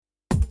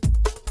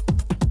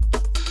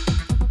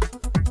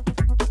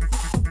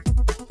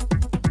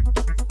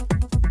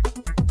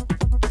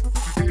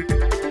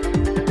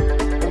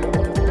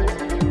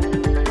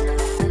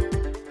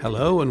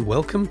Hello and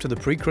welcome to the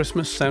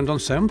pre-Christmas Sound on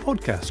Sound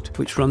podcast,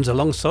 which runs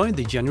alongside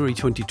the January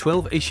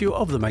 2012 issue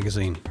of the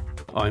magazine.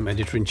 I'm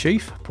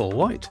Editor-in-Chief, Paul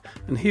White,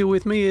 and here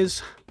with me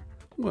is,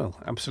 well,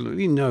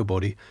 absolutely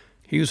nobody.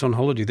 He was on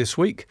holiday this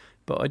week,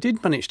 but I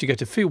did manage to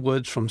get a few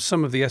words from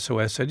some of the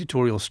SOS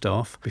editorial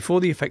staff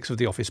before the effects of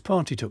the office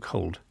party took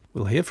hold.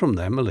 We'll hear from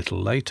them a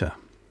little later.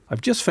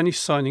 I've just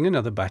finished signing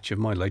another batch of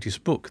my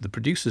latest book, The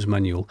Producer's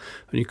Manual,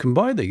 and you can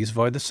buy these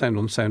via the Sound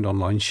on Sound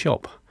online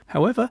shop.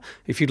 However,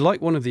 if you'd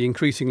like one of the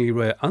increasingly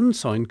rare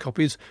unsigned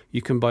copies,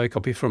 you can buy a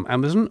copy from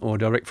Amazon or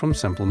direct from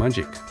Sample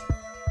Magic.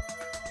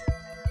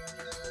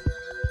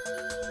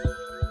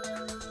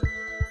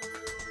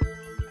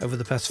 Over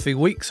the past few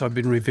weeks, I've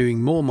been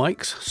reviewing more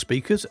mics,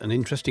 speakers and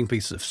interesting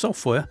pieces of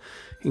software,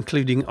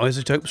 including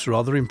iZotope's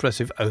rather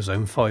impressive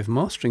Ozone 5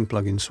 mastering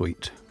plugin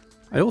suite.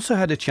 I also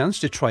had a chance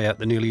to try out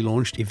the newly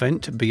launched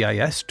Event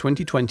BAS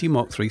 2020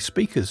 Mark III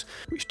speakers,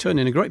 which turn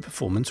in a great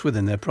performance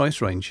within their price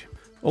range.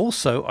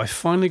 Also, I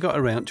finally got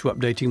around to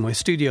updating my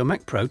Studio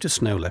Mac Pro to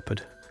Snow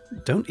Leopard.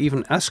 Don't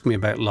even ask me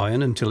about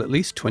Lion until at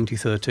least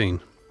 2013.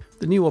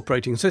 The new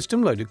operating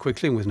system loaded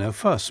quickly and with no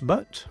fuss,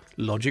 but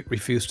Logic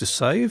refused to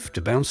save,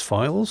 to bounce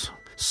files,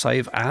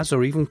 save as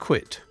or even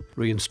quit.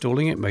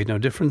 Reinstalling it made no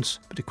difference,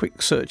 but a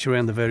quick search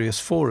around the various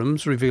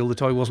forums revealed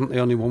that I wasn't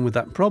the only one with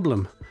that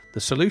problem. The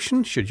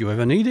solution, should you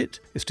ever need it,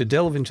 is to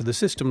delve into the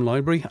system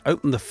library,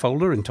 open the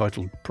folder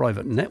entitled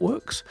Private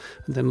Networks,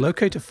 and then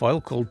locate a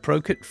file called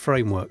ProKit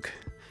Framework.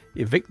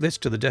 Evict this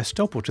to the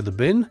desktop or to the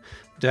bin,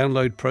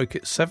 download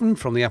ProKit 7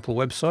 from the Apple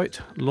website,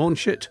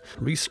 launch it,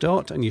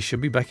 restart, and you should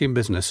be back in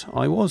business.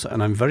 I was,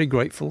 and I'm very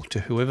grateful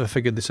to whoever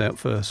figured this out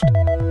first.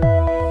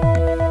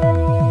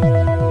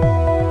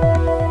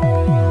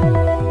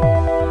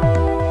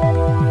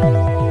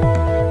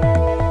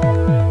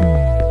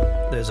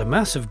 There's a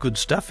mass of good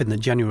stuff in the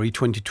January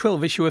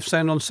 2012 issue of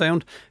Sound on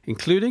Sound,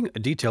 including a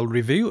detailed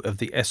review of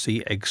the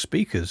SE Egg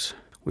speakers.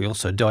 We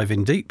also dive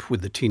in deep with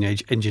the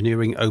Teenage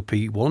Engineering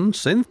OP1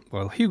 synth,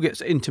 while Hugh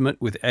gets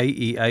intimate with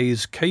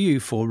AEA's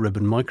KU4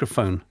 ribbon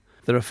microphone.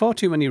 There are far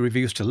too many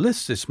reviews to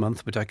list this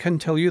month, but I can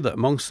tell you that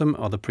amongst them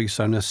are the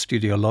PreSonus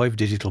Studio Live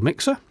digital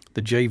mixer,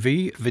 the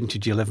JV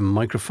Vintage 11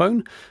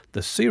 microphone,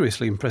 the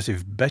seriously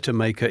impressive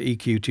Betamaker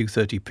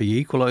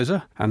EQ230p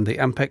equaliser, and the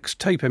Ampex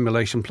tape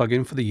emulation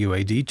plugin for the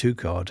UAD2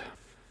 card.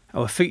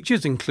 Our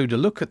features include a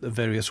look at the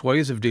various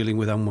ways of dealing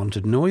with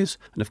unwanted noise,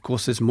 and of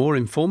course there's more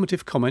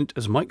informative comment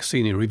as Mike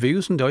Senior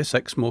reviews and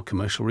dissects more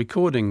commercial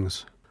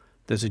recordings.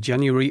 There's a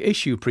January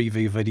issue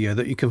preview video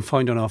that you can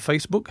find on our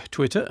Facebook,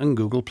 Twitter and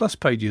Google Plus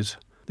pages.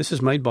 This is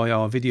made by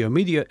our video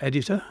media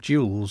editor,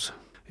 Jules.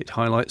 It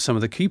highlights some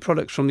of the key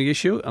products from the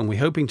issue, and we're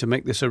hoping to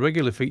make this a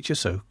regular feature,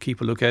 so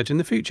keep a lookout in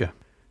the future.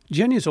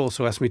 Jenny's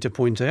also asked me to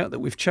point out that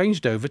we've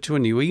changed over to a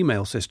new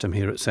email system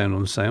here at Sound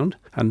on Sound,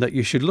 and that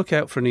you should look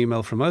out for an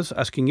email from us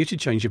asking you to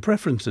change your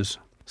preferences.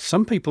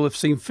 Some people have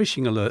seen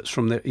phishing alerts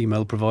from their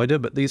email provider,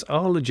 but these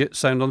are legit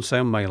Sound on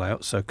Sound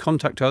mail-outs, so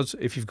contact us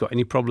if you've got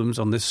any problems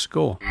on this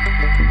score.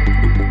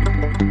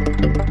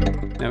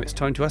 Now it's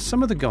time to ask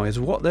some of the guys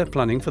what they're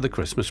planning for the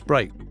Christmas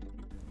break.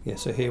 Yeah,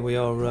 so here we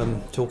are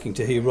talking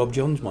to Rob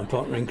Johns, my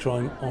partner in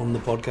crime on the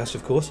podcast,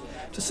 of course,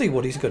 to see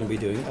what he's going to be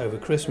doing over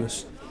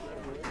Christmas.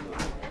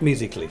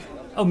 Musically.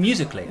 Oh,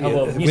 musically. Yeah,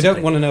 musically. We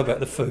don't want to know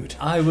about the food.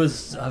 I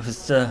was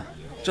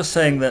just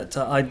saying that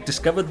I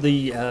discovered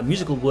the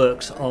musical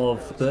works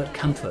of Bert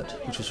Kaempfert,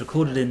 which was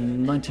recorded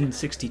in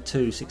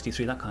 1962,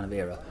 63, that kind of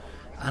era,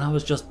 and I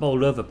was just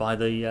bowled over by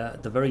the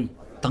very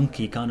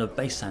dunky kind of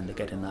bass sound they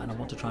get in that, and I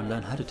want to try and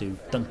learn how to do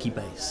dunky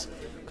bass.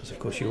 Because of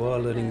course you are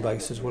learning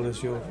bass as well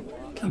as your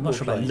keyboard. I'm not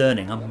sure about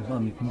learning.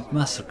 I'm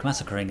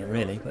massacring it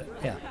really, but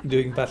yeah.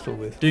 Doing battle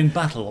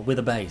with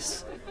a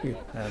bass. Yeah.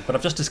 But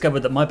I've just discovered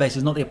that my bass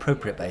is not the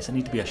appropriate bass. I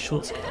need to be a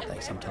short scale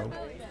bass, I'm told.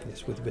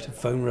 Yes, with a bit of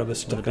foam rubber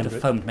stuck with a bit of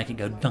foam to make it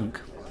go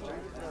dunk.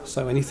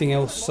 So anything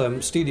else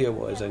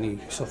studio-wise? Any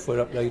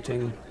software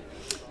updating?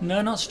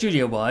 No, not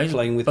studio-wise.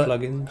 Playing with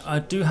plugins? I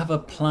do have a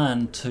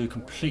plan to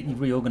completely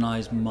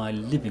reorganise my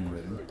living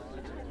room.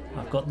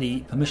 I've got the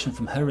permission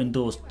from her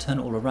indoors to turn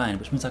it all around,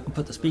 which means I can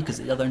put the speakers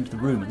at the other end of the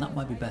room, and that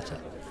might be better.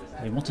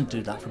 I've been wanting to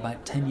do that for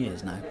about 10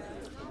 years now.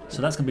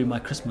 So that's going to be my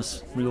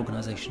Christmas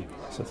reorganisation.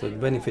 So for the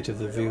benefit of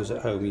the viewers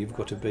at home, you've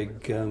got a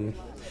big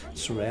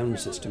surround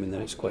system in there.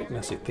 It's quite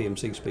massive,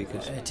 PMC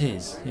speakers. It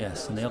is,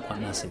 yes, and they are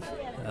quite massive.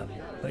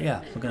 But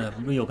yeah, we're going to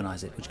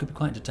reorganise it, which could be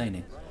quite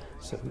entertaining.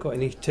 So have you got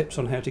any tips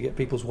on how to get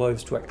people's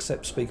wives to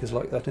accept speakers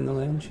like that in the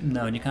lounge?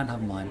 No, and you can't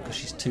have mine because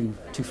she's too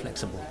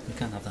flexible. You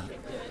can't have that.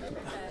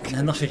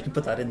 I'm not sure you can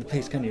put that in the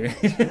piece, can you?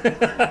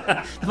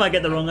 I might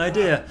get the wrong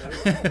idea.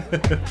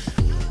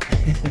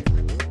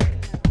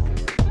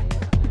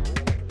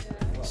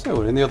 So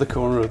we're in the other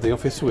corner of the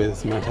office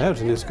with Matt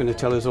Houghton, who's going to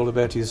tell us all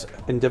about his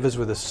endeavours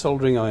with a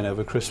soldering iron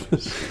over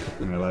Christmas.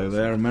 Hello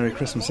there, and Merry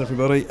Christmas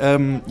everybody.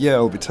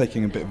 I'll be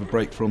taking a bit of a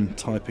break from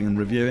typing and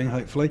reviewing,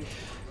 hopefully,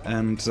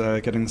 and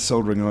getting the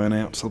soldering iron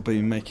out. I'll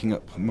be making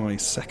up my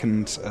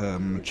second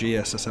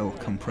GSSL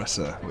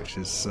compressor, which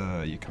is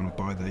you kind of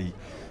buy the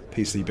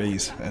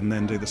PCBs and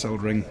then do the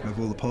soldering of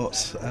all the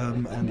parts,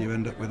 and you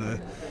end up with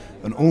a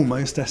an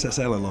almost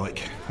SSL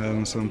alike.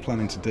 So I'm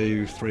planning to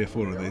do 3 or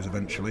 4 of these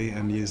eventually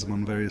and use them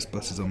on various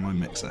buses on my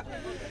mixer.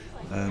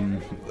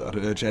 I'd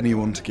urge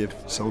anyone to give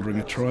soldering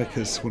a try,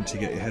 because once you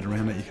get your head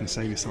around it, you can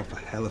save yourself a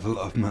hell of a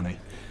lot of money.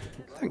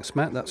 Thanks,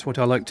 Matt. That's what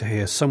I like to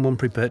hear. Someone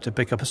prepared to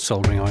pick up a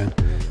soldering iron.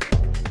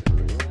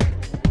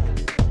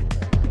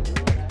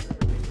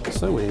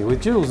 So we're here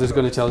with Jules, who's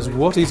going to tell us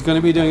what he's going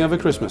to be doing over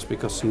Christmas,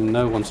 because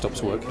no one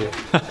stops work here.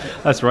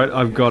 That's right.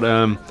 I've got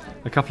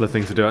a couple of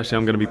things to do, actually.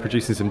 I'm going to be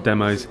producing some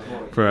demos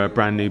for a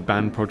brand new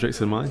band projects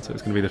of mine, so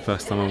it's going to be the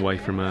first time I'm away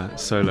from a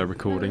solo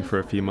recording for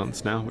a few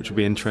months now, which will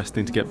be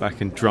interesting to get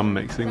back in drum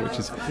mixing, which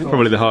is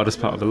probably the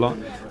hardest part of the lot.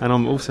 And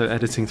I'm also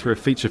editing through a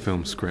feature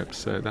film script,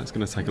 so that's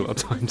going to take a lot of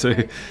time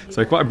too.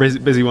 So quite a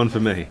busy one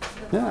for me.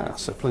 Yeah,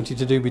 so plenty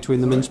to do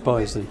between the mince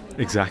pies then.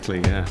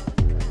 Exactly, yeah.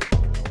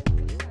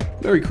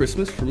 Merry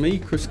Christmas from me,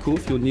 Chris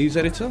Corf, your news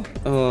editor.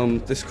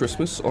 This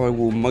Christmas I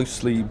will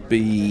mostly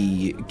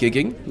be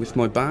gigging with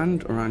my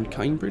band around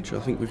Cambridge. I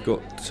think we've got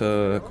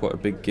quite a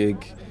big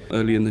gig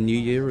early in the new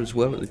year as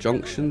well at the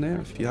Junction there,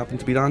 if you happen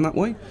to be down that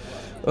way.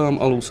 I'll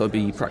also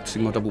be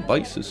practicing my double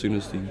bass as soon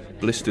as the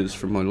blisters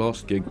from my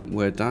last gig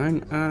wear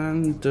down,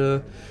 and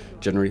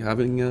generally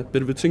having a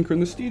bit of a tinker in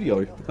the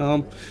studio.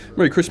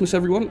 Merry Christmas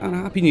everyone, and a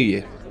Happy New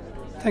Year.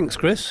 Thanks,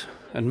 Chris.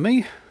 And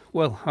me?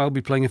 Well, I'll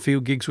be playing a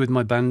few gigs with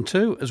my band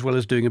too, as well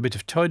as doing a bit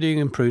of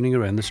tidying and pruning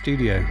around the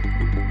studio.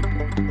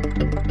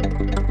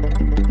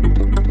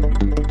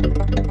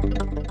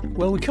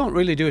 Well, we can't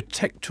really do a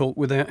tech talk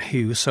without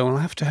Hugh, so I'll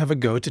have to have a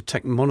go at a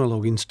tech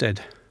monologue instead.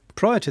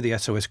 Prior to the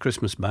SOS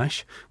Christmas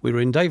Bash, we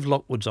were in Dave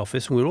Lockwood's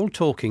office and we were all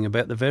talking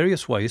about the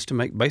various ways to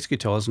make bass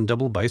guitars and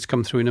double bass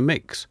come through in a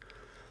mix.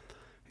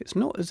 It's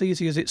not as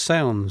easy as it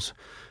sounds.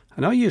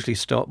 And I usually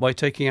start by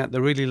taking out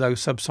the really low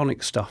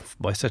subsonic stuff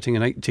by setting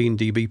an 18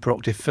 dB per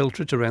octave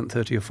filter at around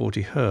 30 or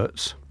 40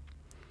 Hz.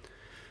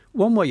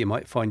 One way you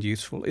might find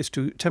useful is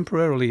to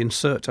temporarily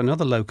insert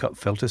another low cut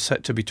filter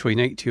set to between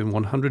 80 and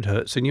 100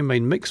 Hz in your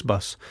main mix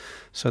bus,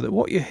 so that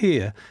what you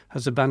hear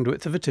has the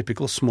bandwidth of a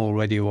typical small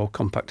radio or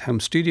compact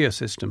home studio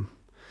system.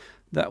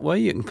 That way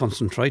you can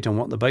concentrate on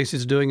what the bass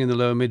is doing in the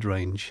lower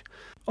mid-range.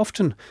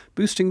 Often,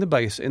 boosting the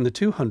bass in the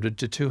 200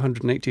 to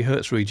 280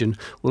 Hz region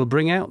will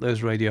bring out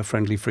those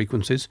radio-friendly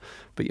frequencies,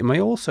 but you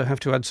may also have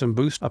to add some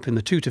boost up in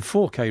the 2 to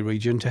 4K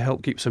region to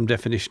help keep some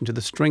definition to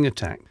the string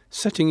attack.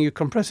 Setting your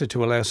compressor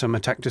to allow some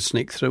attack to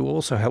sneak through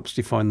also helps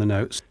define the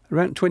notes.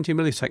 Around 20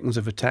 milliseconds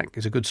of attack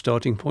is a good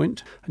starting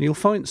point, and you'll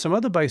find some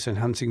other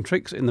bass-enhancing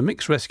tricks in the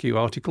Mix Rescue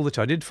article that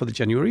I did for the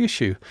January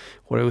issue,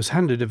 where I was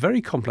handed a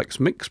very complex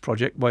mix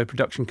project by a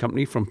production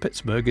company from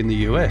Pittsburgh in the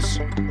US.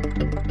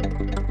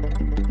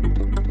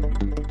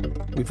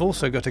 We've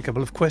also got a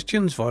couple of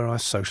questions via our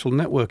social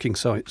networking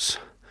sites.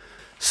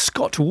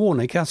 Scott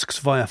Warnick asks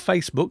via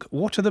Facebook,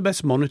 what are the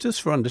best monitors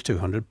for under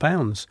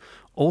 £200?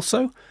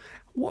 Also,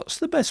 what's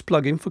the best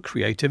plugin for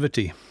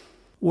creativity?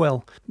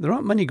 Well, there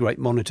aren't many great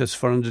monitors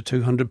for under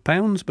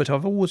 £200, but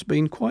I've always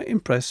been quite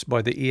impressed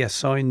by the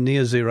ESI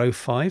Near Zero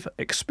 5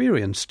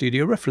 Experience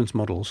Studio reference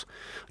models,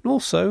 and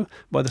also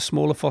by the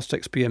smaller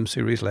Fostex PM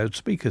series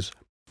loudspeakers.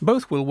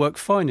 Both will work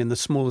fine in the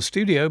smaller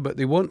studio, but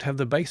they won't have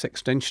the bass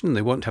extension,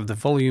 they won't have the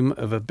volume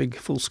of a big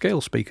full-scale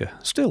speaker.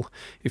 Still,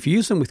 if you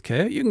use them with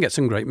care, you can get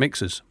some great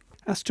mixes.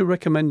 As to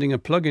recommending a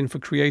plug-in for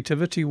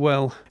creativity,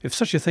 well, if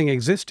such a thing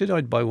existed,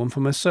 I'd buy one for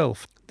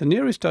myself. The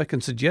nearest I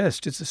can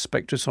suggest is the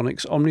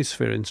Spectrasonics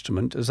Omnisphere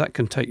instrument, as that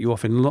can take you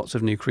off in lots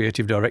of new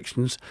creative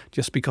directions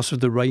just because of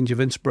the range of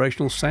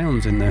inspirational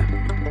sounds in there.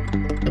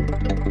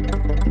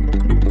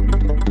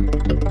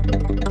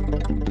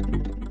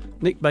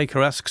 Nick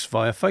Baker asks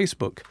via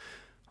Facebook,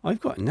 I've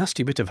got a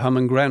nasty bit of hum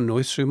and ground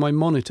noise through my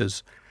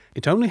monitors.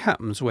 It only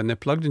happens when they're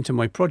plugged into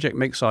my Project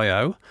Mix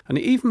I/O, and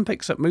it even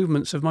picks up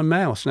movements of my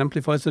mouse and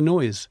amplifies the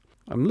noise.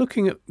 I'm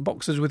looking at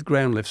boxes with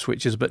ground lift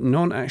switches, but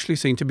none actually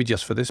seem to be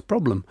just for this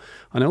problem,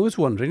 and I was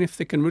wondering if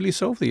they can really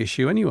solve the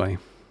issue anyway.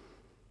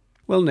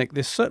 Well, Nick,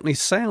 this certainly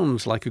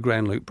sounds like a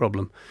ground loop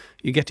problem.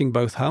 You're getting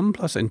both hum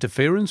plus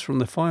interference from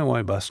the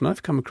Firewire bus, and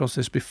I've come across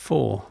this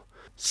before.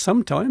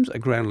 Sometimes a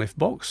ground lift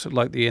box,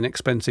 like the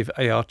inexpensive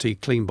ART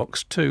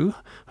Cleanbox 2,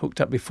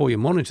 hooked up before your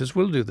monitors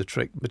will do the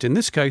trick, but in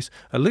this case,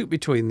 a loop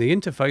between the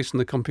interface and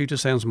the computer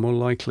sounds more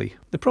likely.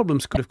 The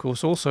problems could of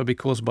course also be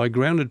caused by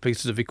grounded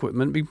pieces of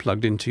equipment being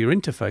plugged into your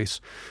interface,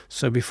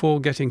 so before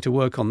getting to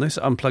work on this,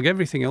 unplug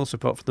everything else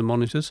apart from the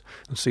monitors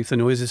and see if the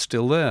noise is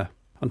still there.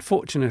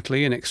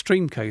 Unfortunately, in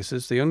extreme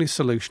cases, the only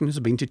solution has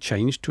been to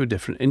change to a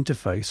different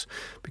interface,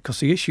 because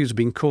the issue has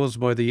been caused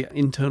by the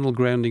internal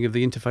grounding of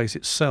the interface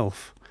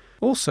itself.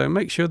 Also,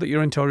 make sure that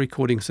your entire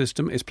recording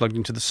system is plugged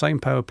into the same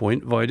power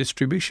point via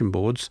distribution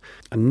boards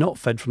and not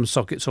fed from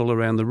sockets all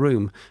around the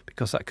room,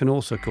 because that can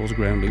also cause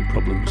ground loop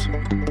problems.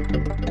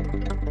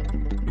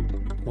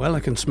 Well, I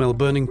can smell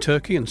burning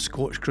turkey and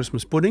scorched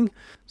Christmas pudding,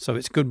 so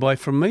it's goodbye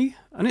from me,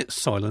 and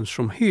it's silence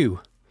from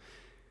Hugh.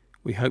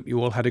 We hope you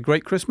all had a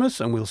great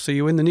Christmas, and we'll see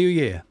you in the new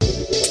year.